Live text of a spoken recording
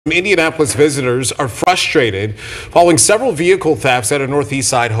Indianapolis visitors are frustrated following several vehicle thefts at a Northeast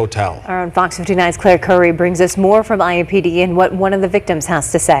Side hotel. Our own Fox 59's Claire Curry brings us more from IMPD and what one of the victims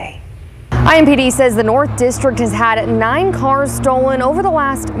has to say. IMPD says the North District has had 9 cars stolen over the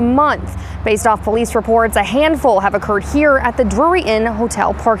last month. Based off police reports, a handful have occurred here at the Drury Inn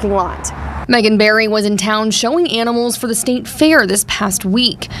hotel parking lot. Megan Berry was in town showing animals for the state fair this past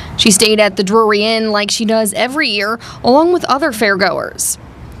week. She stayed at the Drury Inn like she does every year, along with other fairgoers.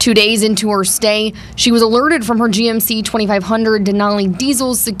 2 days into her stay, she was alerted from her GMC 2500 Denali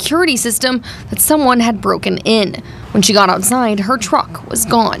diesel security system that someone had broken in. When she got outside, her truck was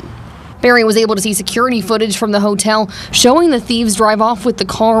gone. Barry was able to see security footage from the hotel showing the thieves drive off with the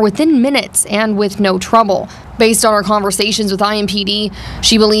car within minutes and with no trouble. Based on her conversations with IMPD,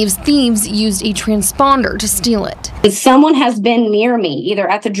 she believes thieves used a transponder to steal it. Someone has been near me, either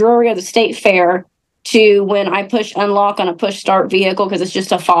at the Drury or the State Fair, to when I push unlock on a push start vehicle, because it's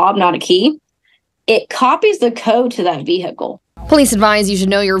just a fob, not a key. It copies the code to that vehicle. Police advise you should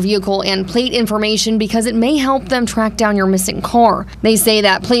know your vehicle and plate information because it may help them track down your missing car. They say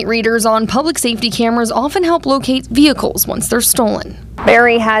that plate readers on public safety cameras often help locate vehicles once they're stolen.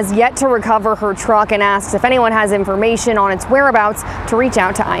 Barry has yet to recover her truck and asks if anyone has information on its whereabouts to reach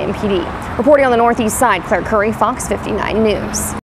out to IMPD. Reporting on the Northeast Side, Claire Curry, Fox 59 News.